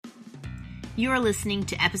You are listening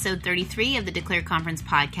to episode 33 of the Declare Conference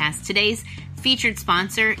podcast. Today's featured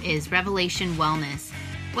sponsor is Revelation Wellness.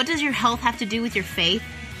 What does your health have to do with your faith?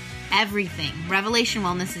 Everything. Revelation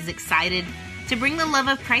Wellness is excited to bring the love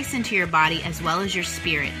of Christ into your body as well as your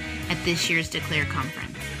spirit at this year's Declare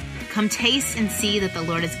Conference. Come taste and see that the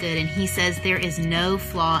Lord is good, and He says there is no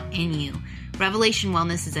flaw in you. Revelation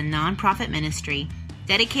Wellness is a nonprofit ministry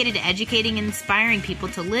dedicated to educating and inspiring people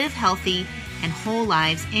to live healthy and whole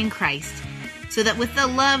lives in Christ, so that with the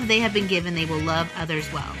love they have been given, they will love others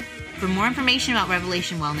well. For more information about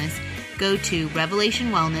Revelation Wellness, go to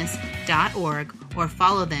revelationwellness.org or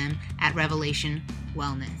follow them at Revelation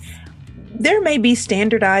Wellness. There may be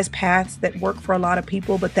standardized paths that work for a lot of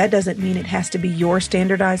people, but that doesn't mean it has to be your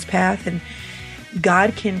standardized path. And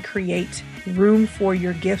God can create room for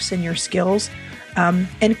your gifts and your skills,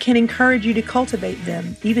 and can encourage you to cultivate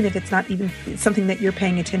them, even if it's not even something that you're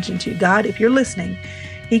paying attention to. God, if you're listening,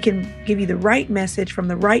 He can give you the right message from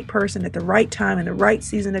the right person at the right time in the right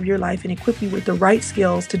season of your life and equip you with the right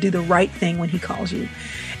skills to do the right thing when He calls you.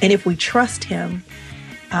 And if we trust Him,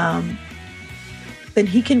 then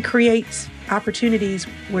He can create opportunities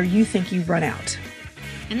where you think you've run out.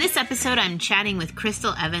 In this episode, I'm chatting with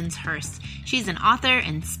Chrystal Hurst. She's an author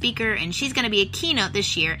and speaker, and she's going to be a keynote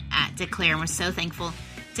this year at Declare, and we're so thankful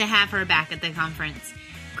to have her back at the conference.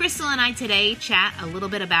 Chrystal and I today chat a little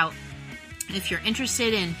bit about if you're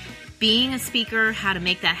interested in being a speaker, how to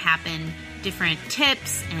make that happen, different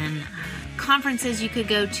tips and conferences you could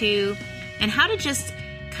go to, and how to just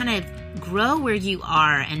kind of grow where you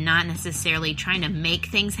are and not necessarily trying to make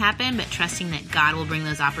things happen, but trusting that God will bring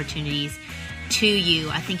those opportunities to you.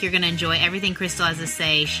 I think you're going to enjoy everything Chrystal has to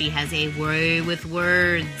say. She has a way with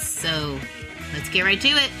words. So let's get right to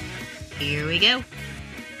it. Here we go.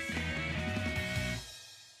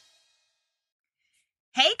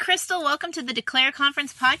 Hey, Chrystal, welcome to the Declare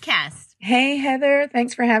Conference podcast. Hey, Heather.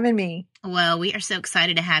 Thanks for having me. Well, we are so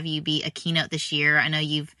excited to have you be a keynote this year. I know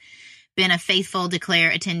you've been a faithful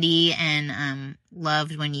Declare attendee and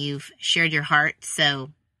loved when you've shared your heart.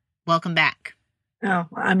 So welcome back. Oh,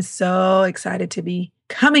 I'm so excited to be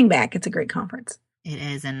coming back. It's a great conference. It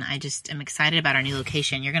is. And I just am excited about our new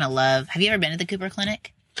location. You're going to love. Have you ever been to the Cooper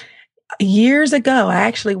Clinic? Years ago, I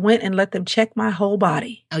actually went and let them check my whole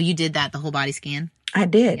body. Oh, you did that, the whole body scan? I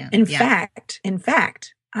did. Yeah. In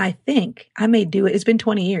fact, I think I may do it. It's been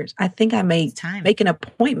 20 years. I think I may make an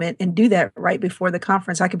appointment and do that right before the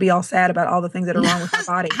conference. I could be all sad about all the things that are wrong with my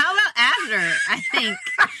body. How about after? I think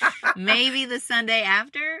maybe the Sunday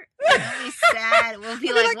after. We'll be sad. We'll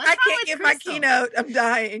be like, what's I wrong can't with give Chrystal? my keynote. I'm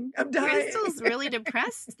dying. Crystal's really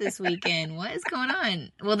depressed this weekend. What is going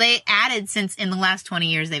on? Well, they added, since in the last 20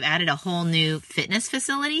 years, they've added a whole new fitness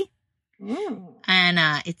facility.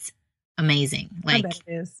 And it's amazing. Like,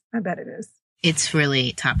 I bet it is. It's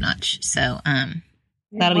really top notch. So,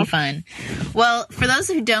 that'll be fun. Well, for those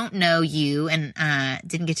who don't know you and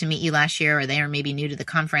didn't get to meet you last year, or they are maybe new to the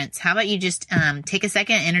conference, how about you just take a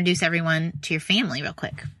second and introduce everyone to your family real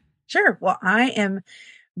quick? Sure. Well, I am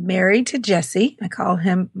married to Jesse. I call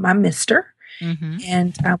him my mister. Mm-hmm.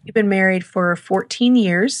 And we've been married for 14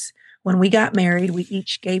 years. When we got married, we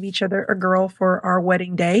each gave each other a girl for our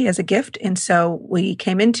wedding day as a gift. And so we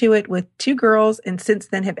came into it with 2 girls, and since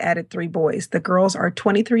then have added 3 boys. The girls are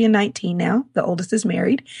 23 and 19 now. The oldest is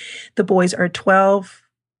married. The boys are 12,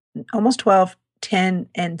 almost 12, 10,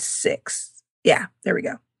 and 6. Yeah, there we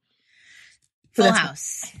go. Full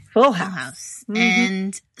house. Full house. Mm-hmm.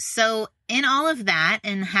 And so in all of that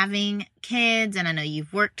and having kids, and I know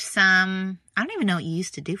you've worked some, I don't even know what you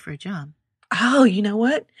used to do for a job. Oh, you know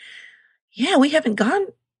what? Yeah, we haven't gone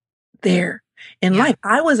there in life.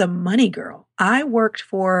 I was a money girl. I worked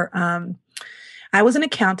for, I was an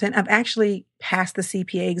accountant. I've actually passed the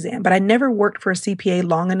CPA exam, but I never worked for a CPA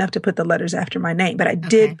long enough to put the letters after my name, but I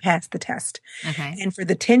did pass the test. Okay. And for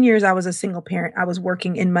the 10 years I was a single parent, I was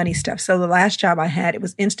working in money stuff. So the last job I had, it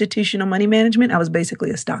was institutional money management. I was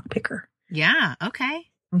basically a stock picker. Yeah. Okay.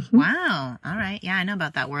 Mm-hmm. Wow. All right. Yeah, I know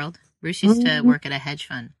about that world. Bruce used to work at a hedge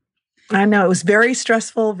fund. I know it was very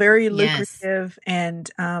stressful, very lucrative, and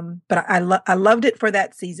but I loved it for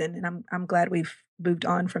that season, and I'm glad we've moved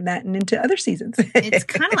on from that and into other seasons. It's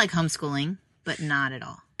kind of like homeschooling, but not at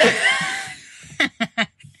all.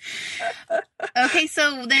 Okay,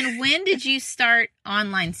 so then when did you start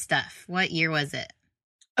online stuff? What year was it?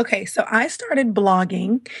 Okay, so I started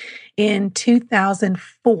blogging in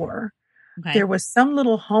 2004. Okay. There was some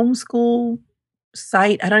little homeschool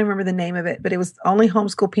site. I don't even remember the name of it, but it was only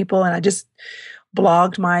homeschool people. And I just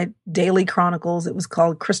blogged my daily chronicles. It was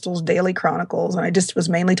called Chrystal's Daily Chronicles. And I just was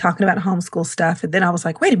mainly talking about homeschool stuff. And then I was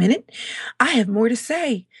like, wait a minute, I have more to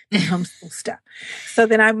say than homeschool stuff. So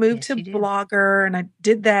then I moved to Blogger, and I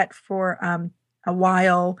did that for a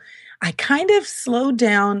while. I kind of slowed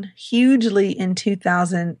down hugely in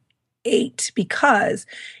 2008 because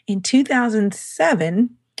in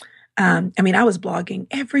 2007, I was blogging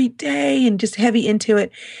every day and just heavy into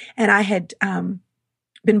it. And I had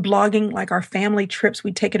been blogging like our family trips.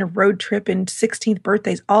 We'd taken a road trip and 16th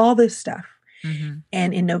birthdays, all this stuff. Mm-hmm.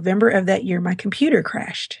 And in November of that year, my computer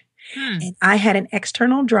crashed. And I had an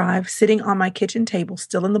external drive sitting on my kitchen table,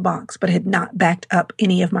 still in the box, but had not backed up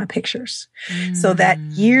any of my pictures. So that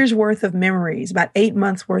year's worth of memories, about 8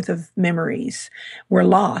 months worth of memories, were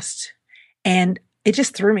lost. And it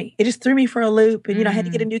just threw me. It just threw me for a loop. And, I had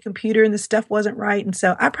to get a new computer and the stuff wasn't right. And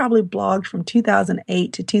so I probably blogged from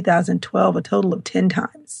 2008 to 2012 a total of 10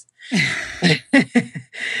 times.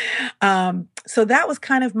 So that was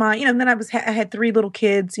kind of my, and then I had 3 little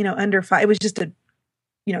kids, under 5. It was just a,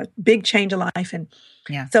 big change of life. And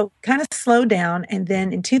so kind of slowed down. And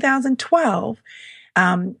then in 2012,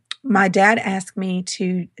 my dad asked me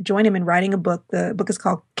to join him in writing a book. The book is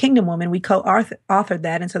called Kingdom Woman. We co-authored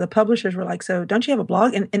that. And so the publishers were like, so don't you have a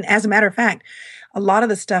blog? And as a matter of fact, a lot of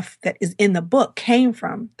the stuff that is in the book came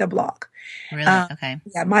from the blog. Really? Okay.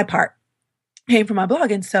 Yeah, my part came from my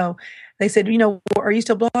blog. And so they said, are you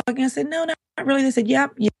still blogging? I said, no, not really. They said,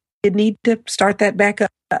 yep, you need to start that back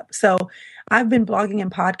up. So I've been blogging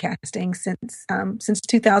and podcasting since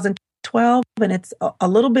 2012, and it's a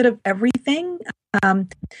little bit of everything.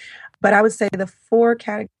 But I would say the 4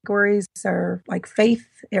 categories are like faith,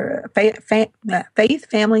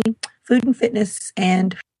 family, food and fitness,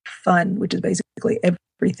 and fun, which is basically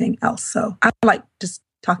everything else. So I like just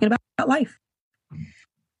talking about life.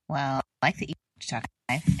 Well, I like that you talk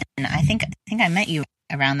about life, and I think I met you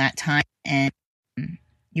around that time, and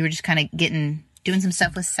you were just kind of doing some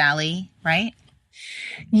stuff with Sally, right?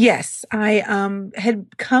 Yes, I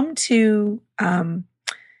had come to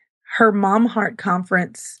her Mom Heart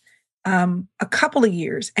conference a couple of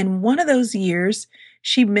years. And one of those years,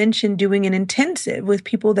 she mentioned doing an intensive with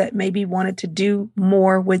people that maybe wanted to do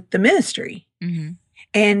more with the ministry. Mm-hmm.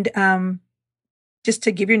 And just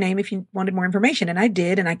to give your name if you wanted more information. And I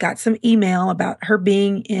did. And I got some email about her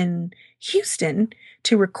being in Houston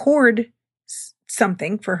to record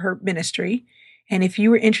something for her ministry. And if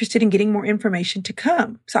you were interested in getting more information, to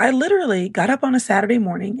come. So I literally got up on a Saturday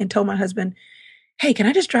morning and told my husband, hey, can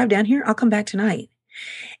I just drive down here? I'll come back tonight.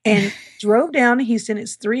 And drove down to Houston.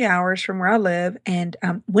 It's 3 hours from where I live, and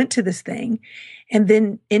went to this thing, and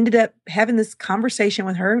then ended up having this conversation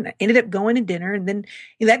with her, and I ended up going to dinner. And then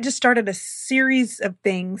that just started a series of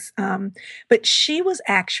things. But she was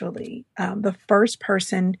actually the first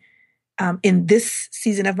person in this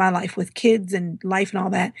season of my life with kids and life and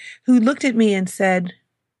all that, who looked at me and said,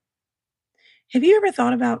 have you ever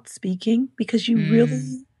thought about speaking? Because you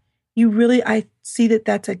really, I see that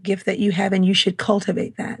that's a gift that you have and you should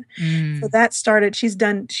cultivate that. So that started, she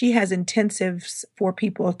has intensives for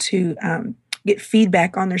people to get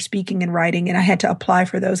feedback on their speaking and writing. And I had to apply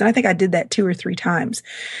for those. And I think I did that 2 or 3 times,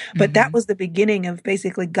 but that was the beginning of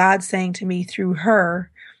basically God saying to me through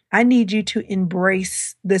her, I need you to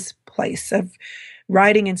embrace this place of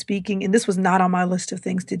writing and speaking. And this was not on my list of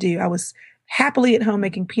things to do. I was happily at home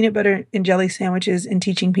making peanut butter and jelly sandwiches and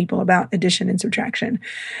teaching people about addition and subtraction.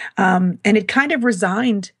 And it kind of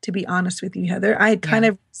resigned, to be honest with you, Heather. I had kind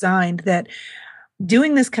of resigned that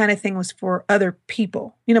doing this kind of thing was for other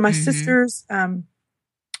people. My sister's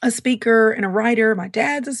a speaker and a writer. My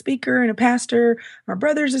dad's a speaker and a pastor. My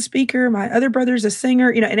brother's a speaker. My other brother's a singer,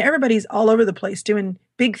 and everybody's all over the place doing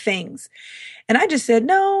big things. And I just said,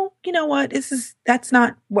 no, you know what? That's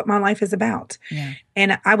not what my life is about. Yeah.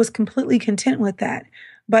 And I was completely content with that.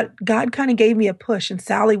 But God kind of gave me a push, and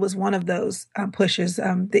Sally was one of those pushes.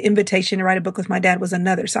 The invitation to write a book with my dad was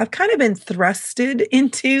another. So I've kind of been thrusted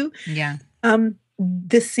into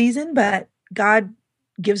this season, but God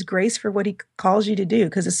gives grace for what he calls you to do,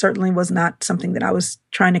 because it certainly was not something that I was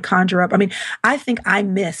trying to conjure up. I mean, I think I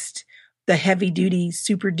missed the heavy duty,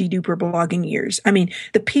 super de-duper blogging years. I mean,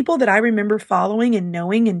 the people that I remember following and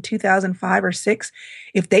knowing in 2005 or 6,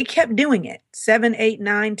 if they kept doing it, 7, 8,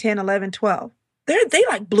 9, 10, 11, 12, they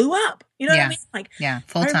like blew up. You know what I mean? Like,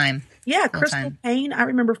 full time. Chrystal Payne. I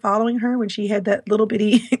remember following her when she had that little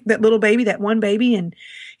baby, that one baby, and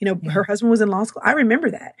her husband was in law school. I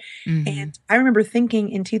remember that, and I remember thinking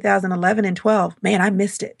in 2011 and 12, man, I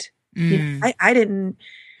missed it. I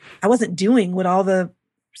wasn't doing what all the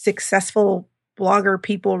successful blogger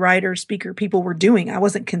people, writer, speaker people were doing. I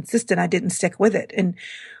wasn't consistent. I didn't stick with it, and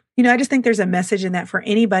I just think there's a message in that for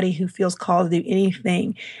anybody who feels called to do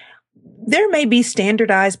anything. There may be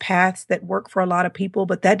standardized paths that work for a lot of people,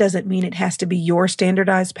 but that doesn't mean it has to be your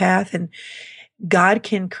standardized path. And God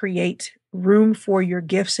can create room for your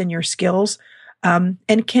gifts and your skills,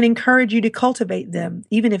 and can encourage you to cultivate them,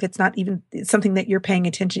 even if it's not even something that you're paying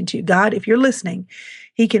attention to. God, if you're listening,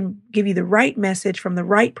 He can give you the right message from the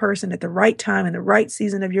right person at the right time in the right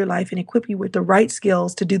season of your life and equip you with the right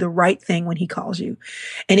skills to do the right thing when He calls you.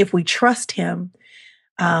 And if we trust Him,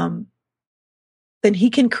 then He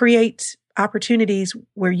can create opportunities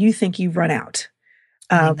where you think you've run out.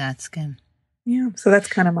 I think that's good. Yeah. So that's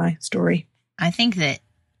kind of my story. I think that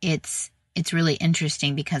it's really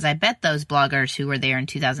interesting because I bet those bloggers who were there in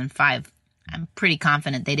 2005, I'm pretty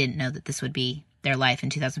confident they didn't know that this would be their life in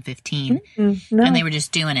 2015. No. And they were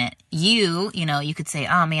just doing it. You could say,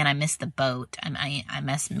 oh man, I missed the boat. It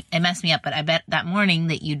messed me up. But I bet that morning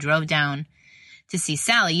that you drove down to see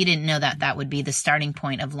Sally, you didn't know that would be the starting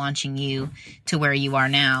point of launching you to where you are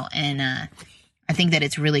now. And I think that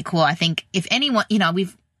it's really cool. I think if anyone,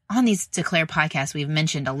 we've on these Declare podcasts, we've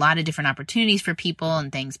mentioned a lot of different opportunities for people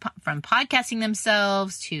and things from podcasting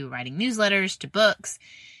themselves to writing newsletters to books.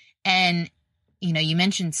 And, you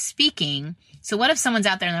mentioned speaking. So what if someone's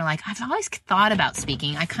out there and they're like, I've always thought about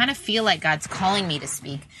speaking. I kind of feel like God's calling me to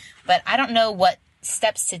speak, but I don't know what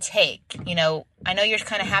steps to take. I know yours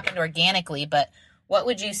kind of happened organically, but what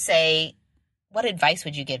would you say? What advice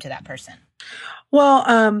would you give to that person?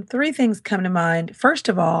 Well, three things come to mind. First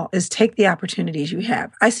of all is take the opportunities you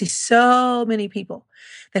have. I see so many people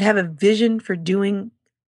that have a vision for doing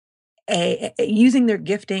using their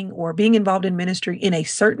gifting or being involved in ministry in a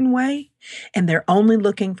certain way, and they're only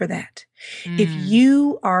looking for that. If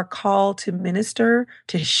you are called to minister,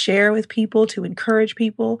 to share with people, to encourage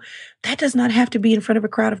people, that does not have to be in front of a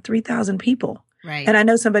crowd of 3,000 people. Right. And I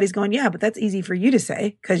know somebody's going, yeah, but that's easy for you to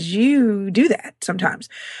say because you do that sometimes.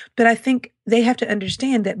 But I think they have to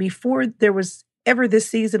understand that before there was ever this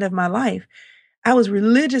season of my life, I was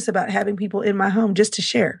religious about having people in my home just to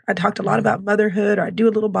share. I talked a lot about motherhood, or I'd do a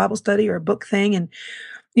little Bible study or a book thing. And,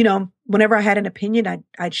 whenever I had an opinion,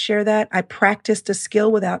 I'd share that. I practiced a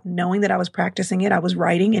skill without knowing that I was practicing it. I was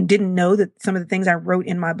writing and didn't know that some of the things I wrote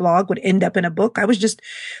in my blog would end up in a book. I was just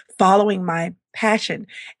following my passion.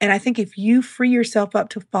 And I think if you free yourself up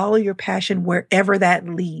to follow your passion wherever that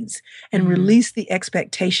leads and release the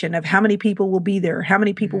expectation of how many people will be there, how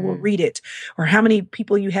many people will read it, or how many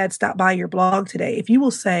people you had stop by your blog today, if you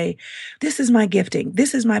will say, this is my gifting,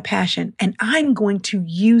 this is my passion, and I'm going to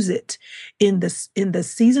use it in the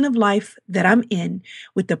season of life that I'm in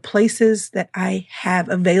with the places that I have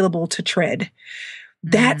available to tread.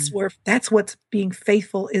 That's what being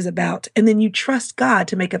faithful is about. And then you trust God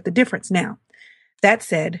to make up the difference. Now, that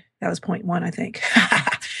said, that was point one, I think.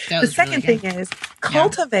 The second thing is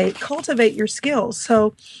cultivate your skills.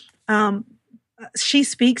 So, She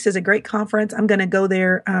Speaks is a great conference. I'm going to go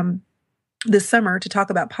there this summer to talk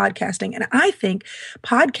about podcasting. And I think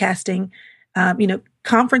podcasting,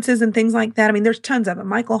 conferences and things like that. I mean, there's tons of them.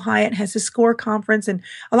 Michael Hyatt has his SCORE conference, and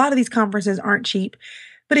a lot of these conferences aren't cheap.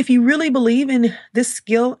 But if you really believe in this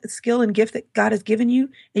skill and gift that God has given you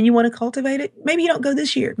and you want to cultivate it, maybe you don't go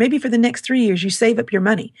this year. Maybe for the next 3 years, you save up your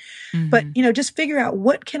money. But, just figure out,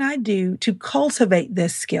 what can I do to cultivate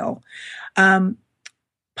this skill?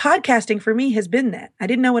 Podcasting for me has been that. I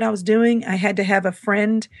didn't know what I was doing. I had to have a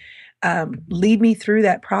friend lead me through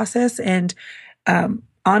that process. And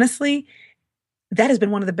honestly, that has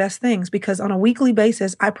been one of the best things, because on a weekly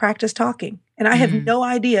basis, I practice talking and I have no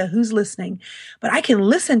idea who's listening, but I can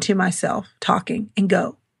listen to myself talking and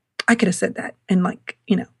go, I could have said that in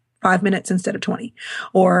 5 minutes instead of 20,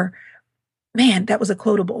 or man, that was a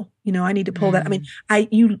quotable, I need to pull that. I mean,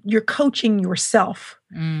 you're coaching yourself.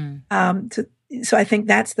 So I think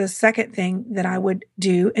that's the second thing that I would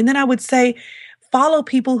do. And then I would say, follow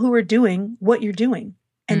people who are doing what you're doing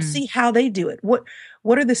and see how they do it.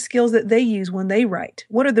 What are the skills that they use when they write?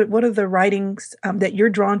 What are the writings that you're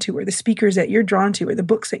drawn to, or the speakers that you're drawn to, or the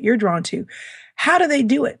books that you're drawn to? How do they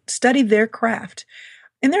do it? Study their craft.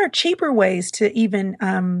 And there are cheaper ways to even,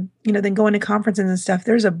 than going to conferences and stuff.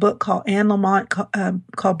 There's a book called Anne Lamott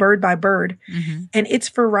called Bird by Bird, and it's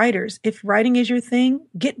for writers. If writing is your thing,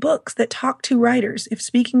 get books that talk to writers. If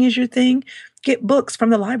speaking is your thing, get books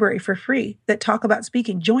from the library for free that talk about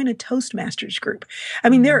speaking. Join a Toastmasters group. I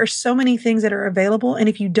mean, there are so many things that are available, and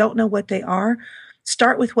if you don't know what they are,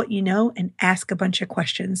 start with what you know and ask a bunch of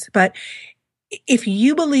questions. But if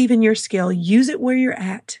you believe in your skill, use it where you're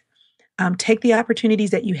at. Take the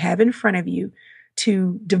opportunities that you have in front of you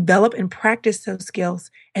to develop and practice those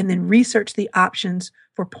skills, and then research the options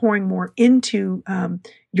for pouring more into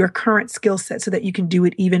your current skill set so that you can do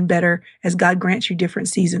it even better as God grants you different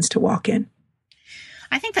seasons to walk in.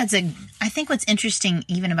 I think what's interesting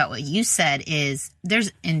even about what you said is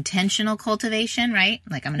there's intentional cultivation, right?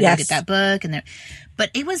 Like I'm going to go get that book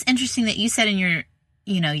but it was interesting that you said in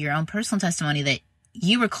your own personal testimony that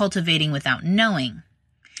you were cultivating without knowing.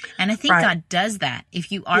 And I think God does that.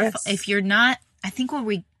 If you're not, I think where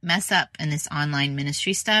we mess up in this online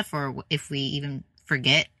ministry stuff, or if we even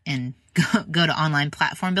forget and go to online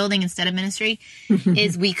platform building instead of ministry,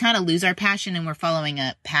 is we kind of lose our passion and we're following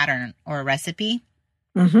a pattern or a recipe.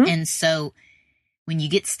 Mm-hmm. And so when you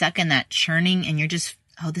get stuck in that churning and you're just,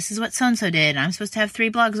 oh, this is what so-and-so did, and I'm supposed to have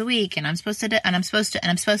 3 blogs a week, and I'm supposed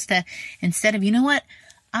to, instead of, you know what,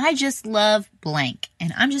 I just love blank,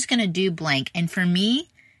 and I'm just going to do blank. And for me,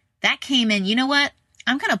 that came in, you know what,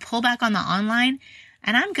 I'm going to pull back on the online,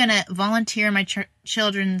 and I'm going to volunteer in my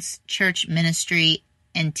children's church ministry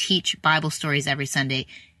and teach Bible stories every Sunday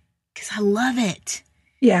because I love it.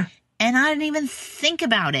 Yeah. And I didn't even think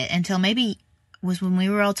about it until maybe was when we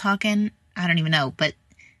were all talking. I don't even know, but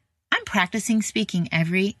I'm practicing speaking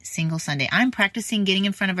every single Sunday. I'm practicing getting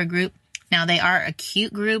in front of a group. Now, they are a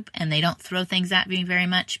cute group and they don't throw things at me very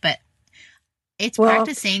much, but it's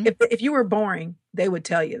practicing. If you were boring, they would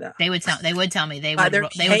tell you that. They would tell me. They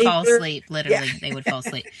would fall asleep. Literally, they would fall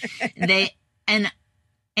asleep.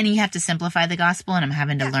 And you have to simplify the gospel, and I'm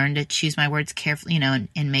having to learn to choose my words carefully,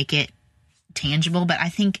 and make it tangible. But I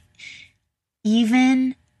think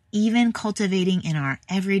even cultivating in our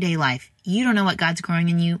everyday life, you don't know what God's growing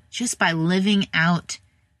in you just by living out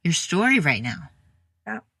your story right now.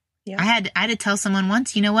 Yeah. I had to tell someone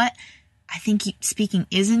once, you know what? I think speaking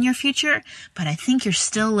is in your future, but I think you're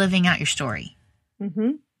still living out your story.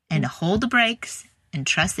 Mm-hmm. And to hold the brakes and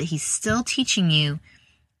trust that he's still teaching you,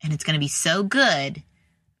 and it's going to be so good.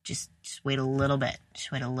 Just wait a little bit.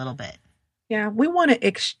 Just wait a little bit. Yeah, we want to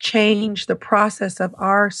exchange the process of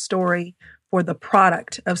our story for the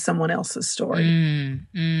product of someone else's story.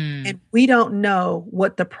 And we don't know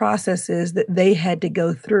what the process is that they had to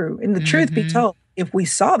go through. And the truth be told, if we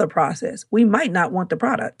saw the process, we might not want the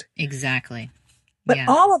product. Exactly. But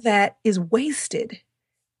all of that is wasted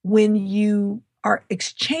when you are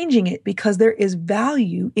exchanging it, because there is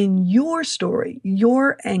value in your story,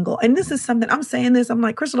 your angle. And this is something, I'm saying this, I'm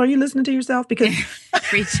like, Chrystal, are you listening to yourself? Because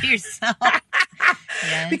preach to yourself.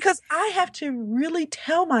 Yes. Because I have to really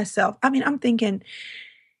tell myself, I'm thinking,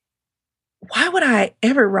 why would I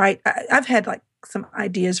ever write? I've had like some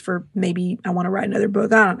ideas for maybe I want to write another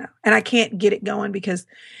book. I don't know. And I can't get it going because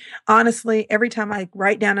honestly, every time I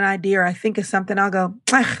write down an idea or I think of something, I'll go,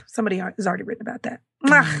 somebody has already written about that.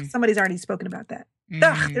 Somebody's already spoken about that.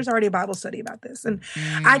 There's already a Bible study about this. And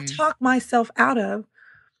I talk myself out of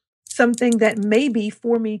something that may be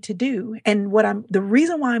for me to do. And the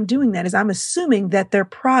reason why I'm doing that is I'm assuming that their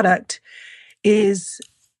product is,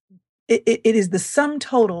 it is the sum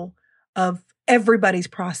total of everybody's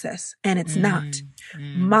process, and it's not.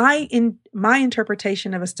 My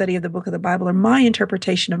interpretation of a study of the book of the Bible, or my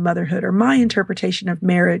interpretation of motherhood, or my interpretation of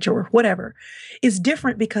marriage, or whatever, is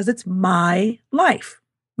different because it's my life,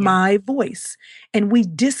 my voice. And we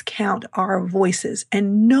discount our voices,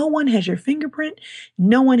 and no one has your fingerprint.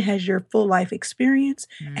 No one has your full life experience,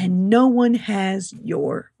 and no one has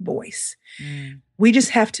your voice. We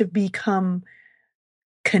just have to become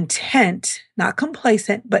content, not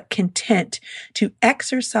complacent, but content to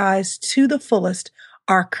exercise to the fullest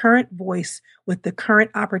our current voice with the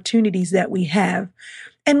current opportunities that we have,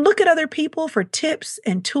 and look at other people for tips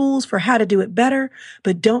and tools for how to do it better,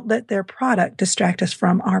 but don't let their product distract us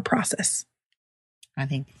from our process. I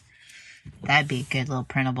think that'd be a good little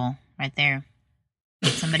printable right there.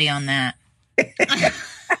 Get somebody on that. Get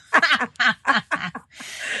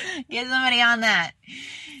somebody on that.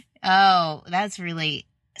 Oh, that's really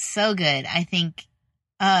so good. I think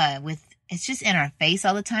it's just in our face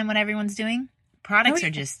all the time what everyone's doing. Products are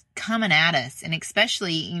just coming at us. And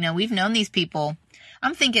especially, we've known these people.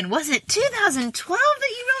 I'm thinking, was it 2012 that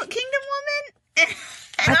you wrote Kingdom Woman?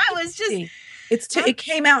 And I was just... It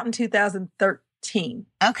came out in 2013.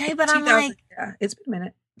 Okay, but I'm like... Yeah, it's been a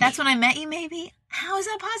minute. That's when I met you, maybe? How is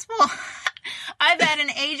that possible? I've had an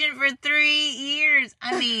agent for 3 years.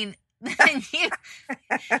 I mean...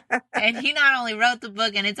 and he not only wrote the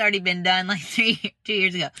book, and it's already been done like 2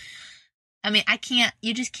 years ago. I mean,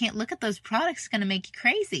 you just can't look at those products. It's going to make you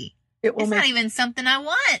crazy. It's not even something I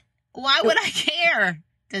want. Why would I care?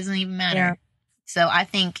 Doesn't even matter. Yeah. So I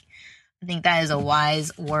think that is a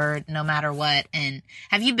wise word no matter what. And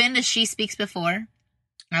have you been to She Speaks before?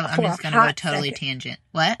 I'm just going to go totally tangent.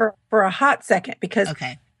 What? For a hot second, because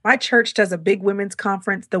okay. My church does a big women's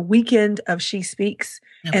conference the weekend of She Speaks,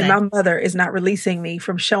 and my mother is not releasing me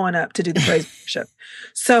from showing up to do the praise worship.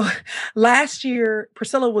 So last year,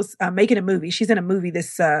 Priscilla was making a movie. She's in a movie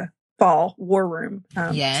this fall, War Room.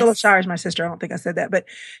 Yes. Priscilla Shire is my sister. I don't think I said that, but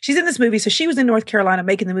she's in this movie. So she was in North Carolina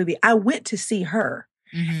making the movie. I went to see her.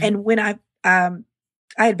 Mm-hmm. And when I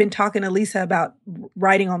had been talking to Lisa about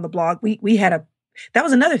writing on the blog, we had that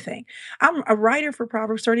was another thing. I'm a writer for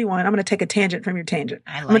Proverbs 31. I'm going to take a tangent from your tangent.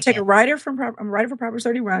 I'm going to take I'm a writer for Proverbs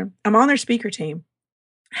 31. I'm on their speaker team.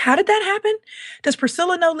 How did that happen? Does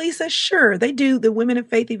Priscilla know Lisa? Sure. They do the Women of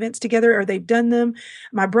Faith events together, or they've done them.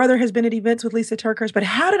 My brother has been at events with Lisa Turkhurst. But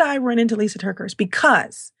how did I run into Lisa Turkhurst?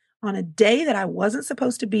 Because on a day that I wasn't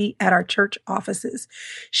supposed to be at our church offices,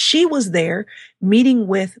 she was there meeting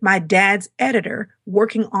with my dad's editor,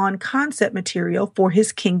 working on concept material for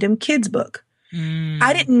his Kingdom Kids book.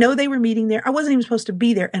 I didn't know they were meeting there. I wasn't even supposed to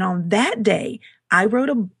be there. And on that day, I wrote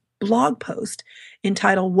a blog post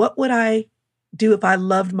entitled, "What Would I Do If I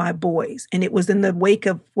Loved My Boys?" And it was in the wake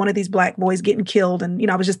of one of these Black boys getting killed. And,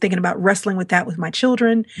 I was just thinking about wrestling with that with my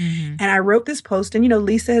children. Mm-hmm. And I wrote this post. And,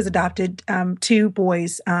 Lisa has adopted 2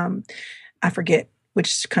 boys. I forget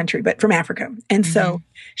which country, but from Africa. And so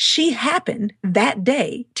she happened that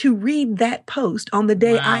day to read that post on the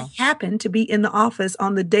day I happened to be in the office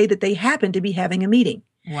on the day that they happened to be having a meeting.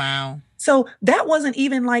 Wow. So that wasn't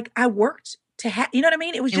even like I worked to have, you know what I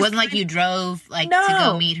mean? It wasn't like you drove to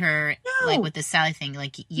go meet her, like with the Sally thing.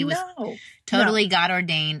 Like you was totally God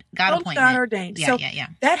ordained, God appointment. God ordained. Yeah, so yeah.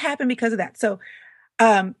 That happened because of that. So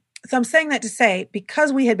I'm saying that to say,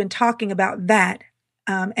 because we had been talking about that,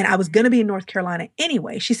 and I was going to be in North Carolina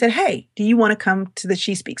anyway, she said, "Hey, do you want to come to the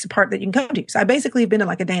She Speaks, a part that you can come to?" So I basically have been to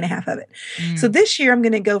like a day and a half of it. So this year I'm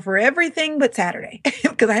going to go for everything but Saturday,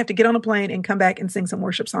 because I have to get on a plane and come back and sing some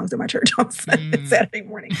worship songs at my church on Saturday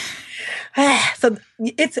morning. So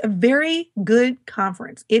it's a very good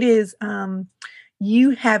conference. It is,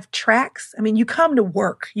 you have tracks. I mean, you come to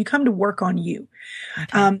work. You come to work on you.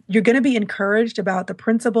 Okay. You're going to be encouraged about the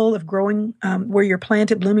principle of growing where you're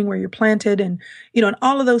planted, blooming where you're planted, and and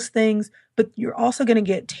all of those things. But you're also going to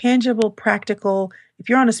get tangible, practical. If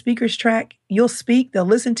you're on a speaker's track, you'll speak. They'll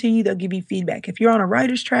listen to you. They'll give you feedback. If you're on a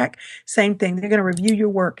writer's track, same thing. They're going to review your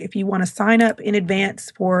work. If you want to sign up in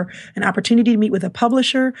advance for an opportunity to meet with a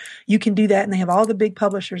publisher, you can do that. And they have all the big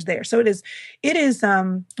publishers there. So it is,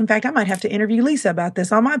 in fact, I might have to interview Lisa about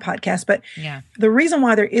this on my podcast. But the reason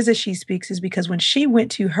why there is a She Speaks is because when she went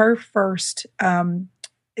to her first,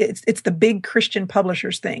 it's the big Christian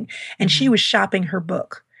publishers thing, and she was shopping her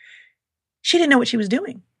book. She didn't know what she was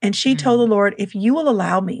doing. And she told the Lord, "If you will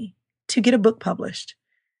allow me to get a book published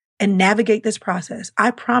and navigate this process, I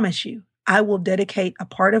promise you, I will dedicate a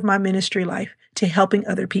part of my ministry life to helping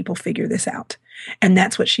other people figure this out." And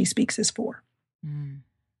that's what She Speaks is for.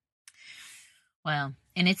 Wow.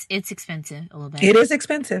 And it's expensive a little bit. It is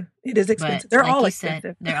expensive. They're all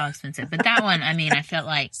expensive. They're all expensive. But that one, I mean, I felt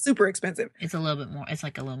like super expensive. It's a little bit more. It's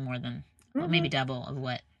like a little more than maybe double of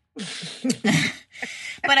what.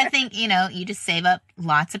 But I think, you just save up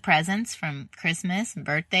lots of presents from Christmas and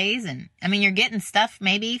birthdays. And I mean, you're getting stuff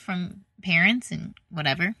maybe from parents and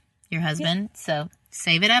whatever, your husband. Yeah. So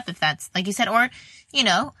save it up if that's, like you said, or,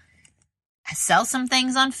 sell some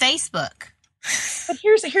things on Facebook. But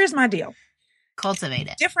here's my deal. Cultivate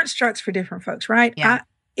it. Different strokes for different folks, right? Yeah.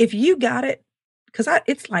 If you got it, because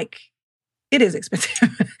it is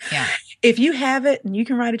expensive. Yeah. If you have it and you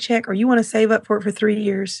can write a check, or you want to save up for it for 3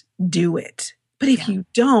 years, do it. But if you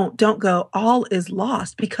don't go, all is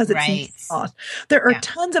lost, because it's lost. There are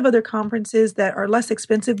tons of other conferences that are less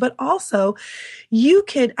expensive, but also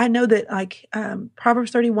I know that like Proverbs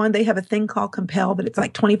 31, they have a thing called Compel, but it's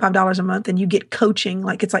like $25 a month, and you get coaching,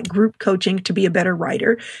 like it's like group coaching to be a better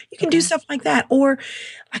writer. You can do stuff like that. Or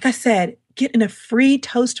like I said, get in a free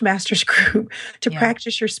Toastmasters group to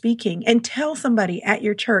practice your speaking, and tell somebody at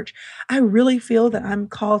your church, "I really feel that I'm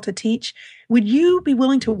called to teach. Would you be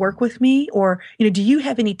willing to work with me? Or, do you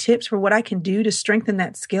have any tips for what I can do to strengthen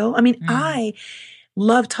that skill?" I mean, I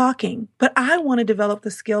love talking, but I want to develop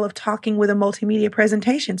the skill of talking with a multimedia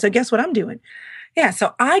presentation. So guess what I'm doing? Yeah.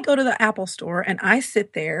 So I go to the Apple store and I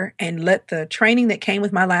sit there and let the training that came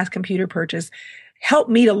with my last computer purchase help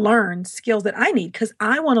me to learn skills that I need, because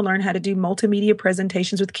I want to learn how to do multimedia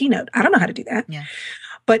presentations with Keynote. I don't know how to do that. Yeah.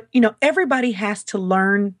 But, everybody has to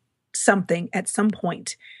learn something at some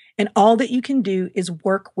point. And all that you can do is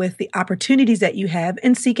work with the opportunities that you have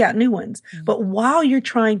and seek out new ones. But while you're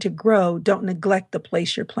trying to grow, don't neglect the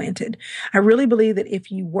place you're planted. I really believe that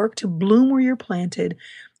if you work to bloom where you're planted,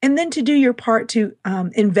 and then to do your part to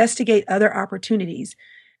investigate other opportunities,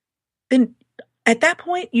 then at that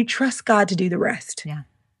point, you trust God to do the rest. Yeah.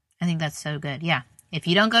 I think that's so good. Yeah. If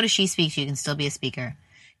you don't go to She Speaks, you can still be a speaker.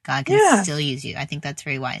 God can still use you. I think that's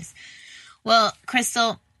very wise. Well,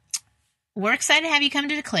 Chrystal, we're excited to have you come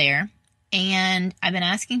to Declare. And I've been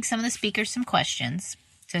asking some of the speakers some questions.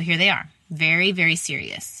 So here they are. Very, very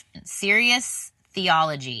serious. Serious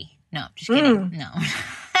theology. No, just kidding. No.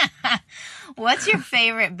 What's your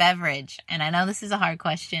favorite beverage? And I know this is a hard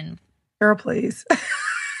question. Girl, please.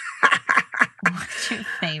 What's your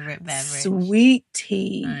favorite beverage? Sweet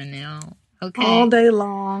tea. I know. Okay. All day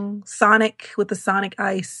long. Sonic with the Sonic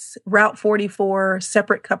ice. Route 44,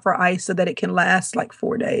 separate cup for ice so that it can last like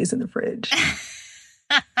 4 days in the fridge.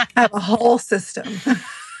 I have a whole system.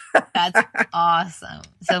 That's awesome.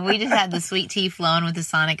 So if we just had the sweet tea flowing with the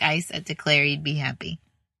Sonic ice at Declare, you'd be happy.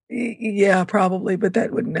 Yeah, probably, but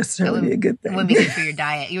that wouldn't necessarily be a good thing. It wouldn't be good for your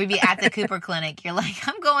diet. You would be at the Cooper Clinic. You're like,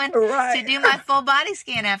 I'm going to do my full body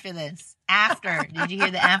scan after this. After. Did you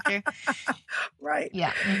hear the after? Right.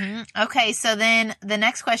 Yeah. Mm-hmm. Okay, so then the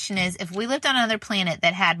next question is, if we lived on another planet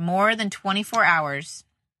that had more than 24 hours,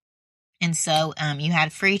 and so you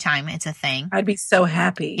had free time, it's a thing. I'd be so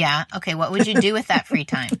happy. Yeah. Okay, what would you do with that free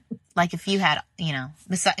time? Like if you had,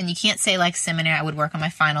 and you can't say like seminary, I would work on my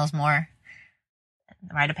finals more.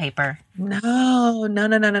 Write a paper. No.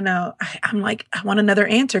 I'm like, I want another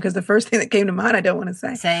answer because the first thing that came to mind, I don't want to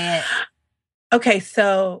say. Say it. Okay,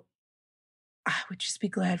 so I would just be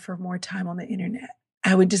glad for more time on the internet.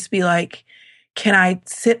 I would just be like, can I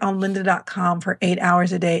sit on lynda.com for 8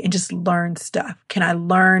 hours a day and just learn stuff? Can I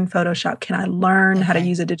learn Photoshop? Can I learn how to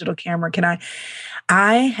use a digital camera?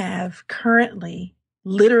 I have currently,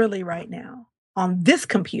 literally right now, on this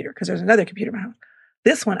computer, because there's another computer in my house,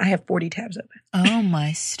 this one, I have 40 tabs open. Oh,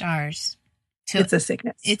 my stars. So it's a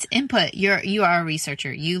sickness. It's input. You are a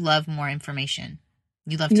researcher. You love more information.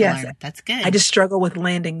 You love to learn. That's good. I just struggle with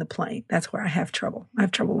landing the plane. That's where I have trouble. I have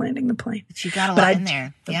trouble landing the plane. But you got a lot in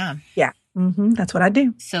there. Yeah. Yeah. Mm-hmm. That's what I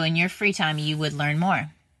do. So in your free time, you would learn more.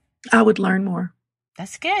 I would learn more.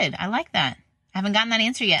 That's good. I like that. I haven't gotten that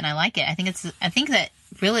answer yet, and I like it. I think that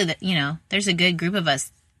really there's a good group of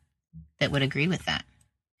us that would agree with that.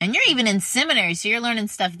 And you're even in seminary, so you're learning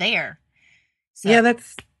stuff there. So. Yeah,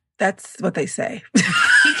 that's what they say.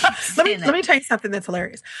 Let me tell you something that's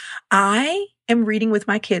hilarious. I am reading with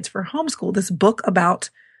my kids for homeschool this book about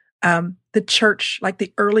the church, like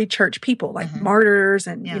the early church people, like martyrs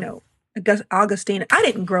and, Augustine. I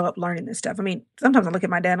didn't grow up learning this stuff. I mean, sometimes I look at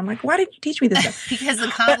my dad, I'm like, why didn't you teach me this stuff? Because the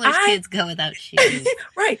cobbler's kids go without shoes.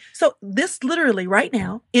 Right. So this literally right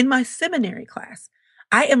now in my seminary class,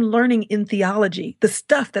 I am learning in theology the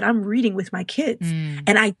stuff that I'm reading with my kids.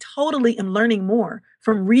 And I totally am learning more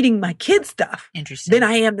from reading my kids' stuff than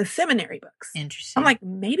I am the seminary books. Interesting. I'm like,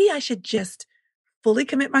 maybe I should just fully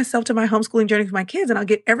commit myself to my homeschooling journey with my kids and I'll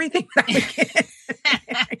get everything that I can.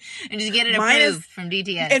 And just get it approved from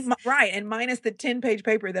DTS. And minus the 10-page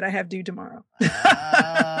paper that I have due tomorrow.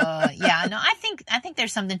 Yeah, no, I think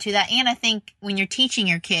there's something to that. And I think when you're teaching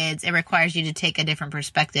your kids, it requires you to take a different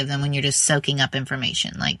perspective than when you're just soaking up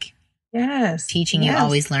information. Like, teaching you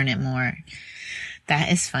always learn it more.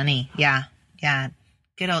 That is funny. Yeah.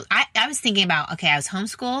 Good old. I was thinking about, I was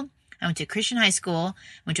homeschooled. I went to a Christian high school,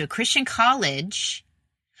 went to a Christian college.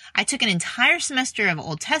 I took an entire semester of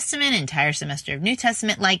Old Testament, an entire semester of New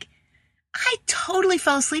Testament. Like, I totally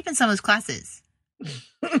fell asleep in some of those classes.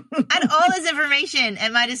 I had all this information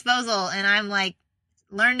at my disposal, and I'm like,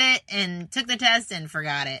 learned it and took the test and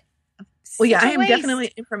forgot it. Well, yeah, I am definitely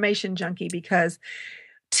an information junkie because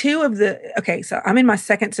so I'm in my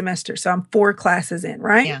second semester, so I'm 4 classes in,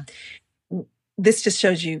 right? Yeah. This just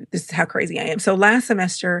shows you this is how crazy I am. So last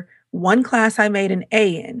semester, one class I made an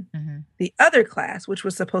A in. Mm-hmm. The other class, which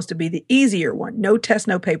was supposed to be the easier one, no test,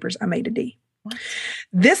 no papers, I made a D. What?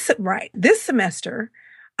 This semester,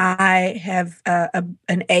 I have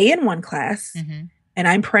an A in one class, and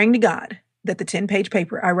I'm praying to God that the 10-page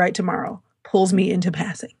paper I write tomorrow pulls me into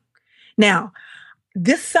passing. Now,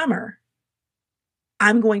 this summer,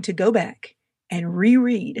 I'm going to go back and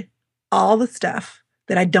reread all the stuff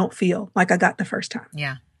that I don't feel like I got the first time.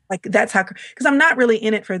 Yeah. Like that's how, because I'm not really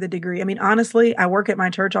in it for the degree. I mean, honestly, I work at my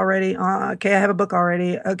church already. Okay, I have a book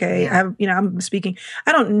already. Okay, I have, I'm speaking.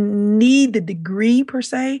 I don't need the degree per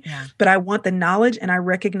se, but I want the knowledge, and I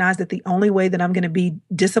recognize that the only way that I'm going to be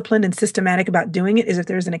disciplined and systematic about doing it is if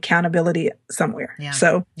there's an accountability somewhere. Yeah.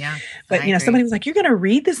 So, but somebody was like, "You're going to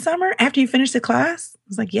read this summer after you finish the class?" I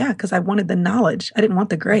was like, "Yeah," because I wanted the knowledge. I didn't want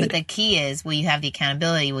the grade. But the key is, will you have the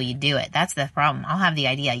accountability? Will you do it? That's the problem. I'll have the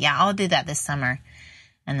idea. Yeah, I'll do that this summer.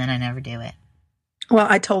 And then I never do it. Well,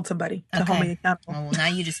 I told somebody to hold me accountable. Well, now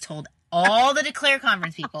you just told all the Declare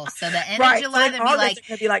Conference people. So the end Right. of July, So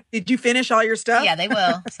they'll be like, did you finish all your stuff? Yeah, they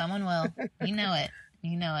will. Someone will. You know it.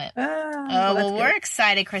 Well, we're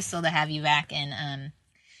excited, Chrystal, to have you back, and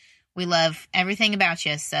we love everything about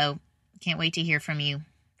you. So can't wait to hear from you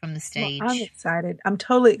from the stage. Well, I'm excited. I'm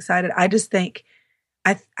totally excited. I just think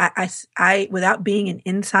I without being an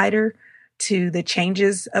insider to the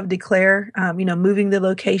changes of Declare, moving the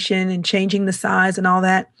location and changing the size and all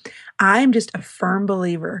that, I'm just a firm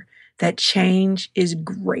believer that change is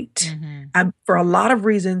great for a lot of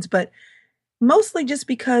reasons, but mostly just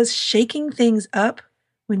because shaking things up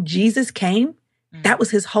when Jesus came, that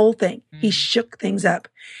was his whole thing. He shook things up.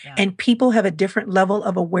 Yeah. And people have a different level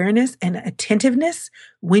of awareness and attentiveness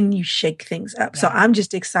when you shake things up. Yeah. So I'm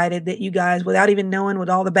just excited that you guys, without even knowing what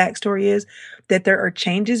all the backstory is, that there are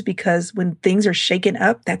changes, because when things are shaken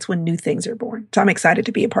up, that's when new things are born. So I'm excited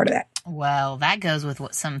to be a part of that. Well, that goes with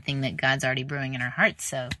something that God's already brewing in our hearts.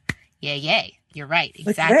 So yay. You're right.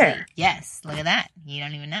 Exactly. Yes. Look at that. You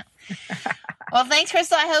don't even know. Well, thanks,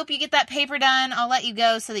 Chrystal. I hope you get that paper done. I'll let you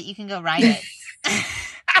go so that you can go write it.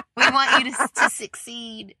 We want you to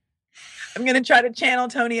succeed. I'm going to try to channel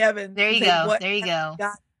Tony Evans. There you go. There you go.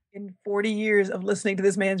 In 40 years of listening to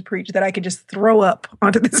this man's preach that I could just throw up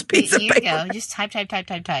onto this piece of paper. Here you go. Just type.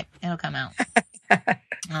 It'll come out. Oh,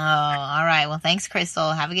 all right. Well, thanks,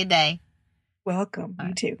 Chrystal. Have a good day. Welcome.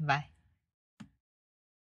 You too. Bye.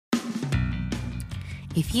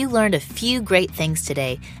 If you learned a few great things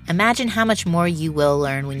today, imagine how much more you will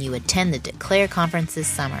learn when you attend the Declare Conference this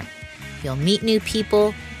summer. You'll meet new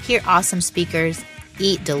people, hear awesome speakers,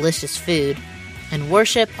 eat delicious food, and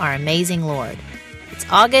worship our amazing Lord. It's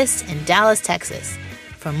August in Dallas, Texas.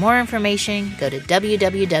 For more information, go to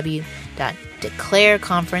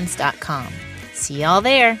www.declareconference.com. See y'all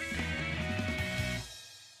there.